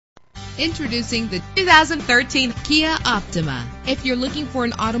Introducing the 2013 Kia Optima. If you're looking for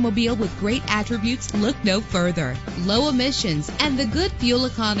an automobile with great attributes, look no further. Low emissions and the good fuel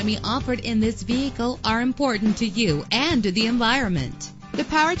economy offered in this vehicle are important to you and to the environment. The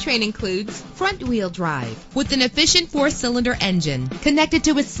powertrain includes front-wheel drive with an efficient 4-cylinder engine connected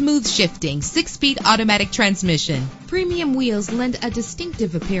to a smooth shifting 6-speed automatic transmission. Premium wheels lend a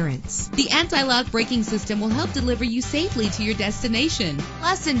distinctive appearance. The anti-lock braking system will help deliver you safely to your destination.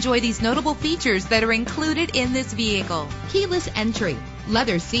 Plus, enjoy these notable features that are included in this vehicle: keyless entry,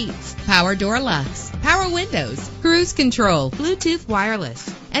 leather seats, power door locks, power windows, cruise control, Bluetooth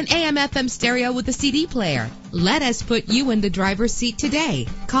wireless, an AM/FM stereo with a CD player. Let us put you in the driver's seat today.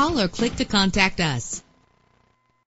 Call or click to contact us.